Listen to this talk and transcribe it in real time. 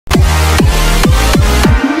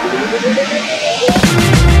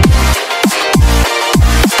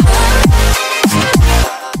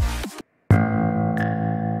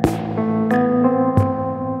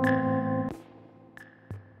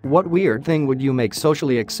What weird thing would you make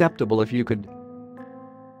socially acceptable if you could?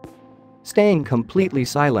 Staying completely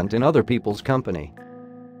silent in other people's company.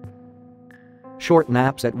 Short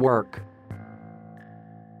naps at work.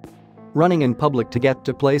 Running in public to get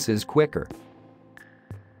to places quicker.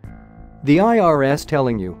 The IRS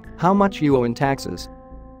telling you how much you owe in taxes.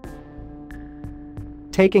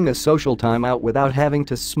 Taking a social time out without having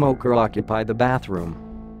to smoke or occupy the bathroom.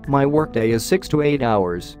 My workday is 6 to 8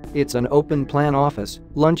 hours, it's an open plan office,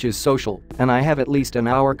 lunch is social, and I have at least an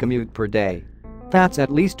hour commute per day. That's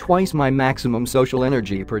at least twice my maximum social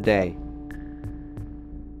energy per day.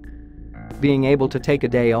 Being able to take a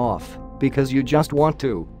day off because you just want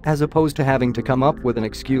to, as opposed to having to come up with an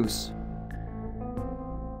excuse.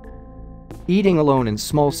 Eating alone in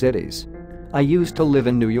small cities. I used to live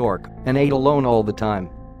in New York and ate alone all the time.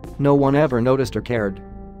 No one ever noticed or cared.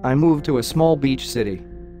 I moved to a small beach city.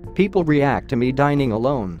 People react to me dining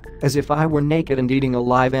alone as if I were naked and eating a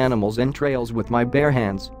live animal's entrails with my bare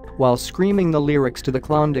hands while screaming the lyrics to the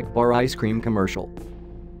Klondike bar ice cream commercial.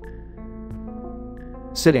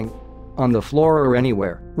 Sitting on the floor or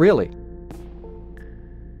anywhere, really.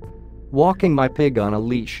 Walking my pig on a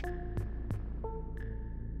leash.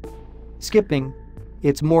 Skipping.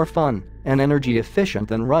 It's more fun and energy efficient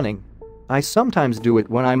than running. I sometimes do it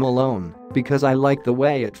when I'm alone because I like the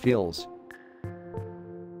way it feels.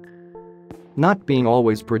 Not being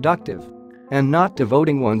always productive and not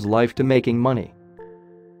devoting one's life to making money.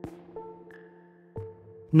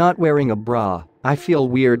 Not wearing a bra. I feel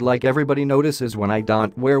weird, like everybody notices when I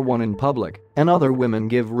don't wear one in public and other women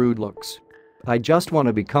give rude looks. I just want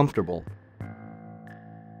to be comfortable.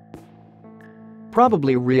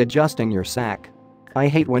 Probably readjusting your sack. I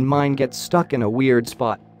hate when mine gets stuck in a weird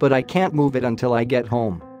spot, but I can't move it until I get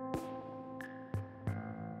home.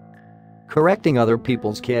 Correcting other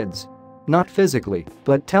people's kids. Not physically,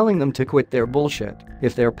 but telling them to quit their bullshit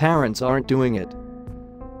if their parents aren't doing it.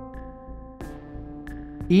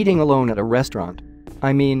 Eating alone at a restaurant.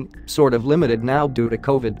 I mean, sort of limited now due to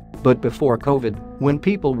COVID, but before COVID, when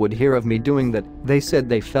people would hear of me doing that, they said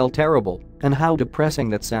they felt terrible and how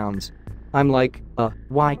depressing that sounds. I'm like,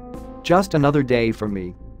 why? Just another day for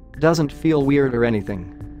me. Doesn't feel weird or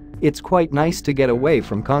anything. It's quite nice to get away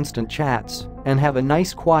from constant chats and have a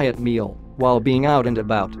nice quiet meal while being out and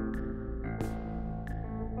about.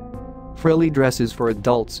 Frilly dresses for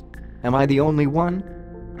adults. Am I the only one?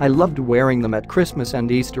 I loved wearing them at Christmas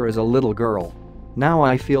and Easter as a little girl. Now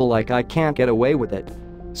I feel like I can't get away with it.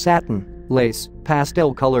 Satin, lace,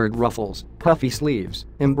 pastel-colored ruffles, puffy sleeves,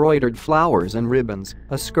 embroidered flowers and ribbons,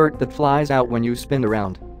 a skirt that flies out when you spin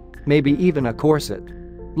around. Maybe even a corset.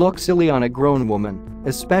 Look silly on a grown woman,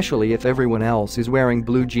 especially if everyone else is wearing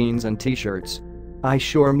blue jeans and t-shirts. I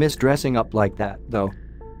sure miss dressing up like that, though.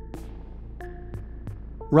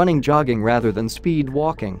 Running jogging rather than speed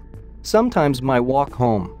walking. Sometimes my walk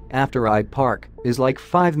home, after I park, is like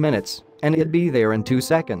 5 minutes, and it'd be there in 2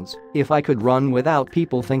 seconds if I could run without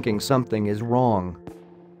people thinking something is wrong.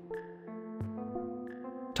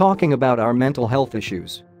 Talking about our mental health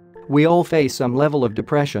issues. We all face some level of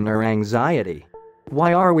depression or anxiety.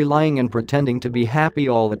 Why are we lying and pretending to be happy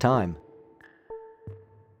all the time?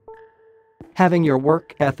 Having your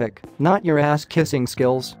work ethic, not your ass-kissing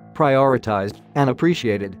skills, prioritized and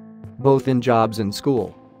appreciated, both in jobs and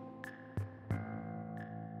school.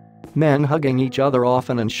 Men hugging each other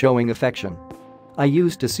often and showing affection. I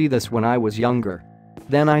used to see this when I was younger.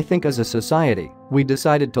 Then I think as a society, we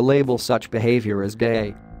decided to label such behavior as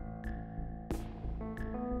gay.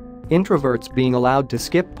 Introverts being allowed to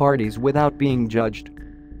skip parties without being judged.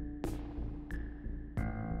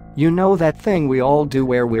 You know that thing we all do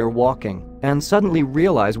where we're walking and suddenly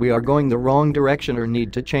realize we are going the wrong direction or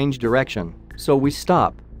need to change direction, so we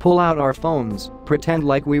stop, pull out our phones, pretend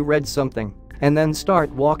like we read something, and then start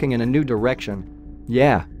walking in a new direction.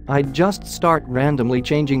 Yeah, I'd just start randomly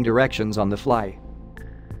changing directions on the fly.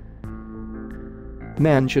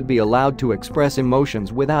 Men should be allowed to express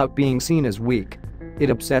emotions without being seen as weak. It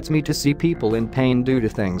upsets me to see people in pain due to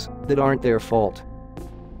things that aren't their fault.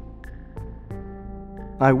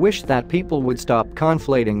 I wish that people would stop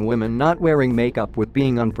conflating women not wearing makeup with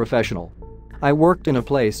being unprofessional. I worked in a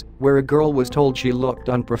place where a girl was told she looked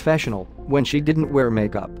unprofessional when she didn't wear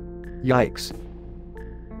makeup. Yikes.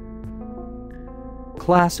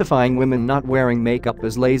 Classifying women not wearing makeup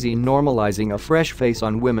as lazy, normalizing a fresh face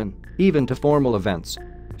on women, even to formal events.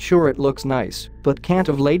 Sure, it looks nice, but can't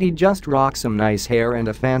a lady just rock some nice hair and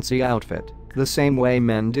a fancy outfit, the same way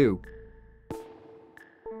men do?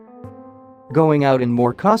 Going out in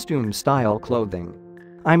more costume-style clothing.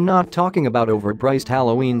 I'm not talking about overpriced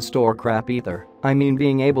Halloween store crap either. I mean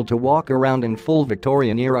being able to walk around in full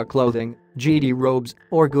Victorian-era clothing GD robes,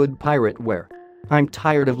 or good pirate wear. I'm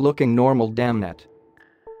tired of looking normal, damn it.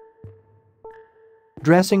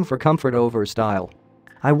 Dressing for comfort over style.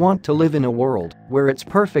 I want to live in a world where it's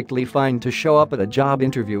perfectly fine to show up at a job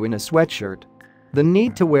interview in a sweatshirt. The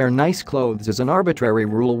need to wear nice clothes is an arbitrary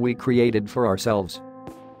rule we created for ourselves.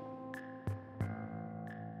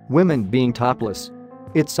 Women being topless.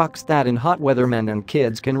 It sucks that in hot weather men and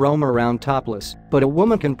kids can roam around topless, but a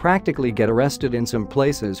woman can practically get arrested in some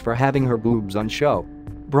places for having her boobs on show.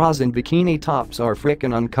 Bras and bikini tops are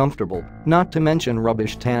frickin' uncomfortable, not to mention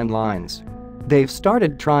rubbish tan lines. They've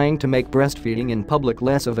started trying to make breastfeeding in public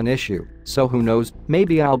less of an issue, so who knows,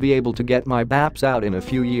 maybe I'll be able to get my BAPS out in a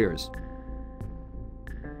few years.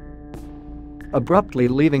 Abruptly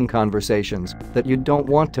leaving conversations that you don't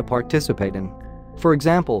want to participate in. For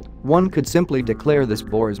example, one could simply declare, "This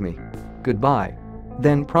bores me. Goodbye."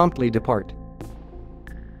 Then promptly depart.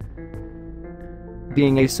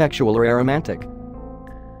 Being asexual or aromantic.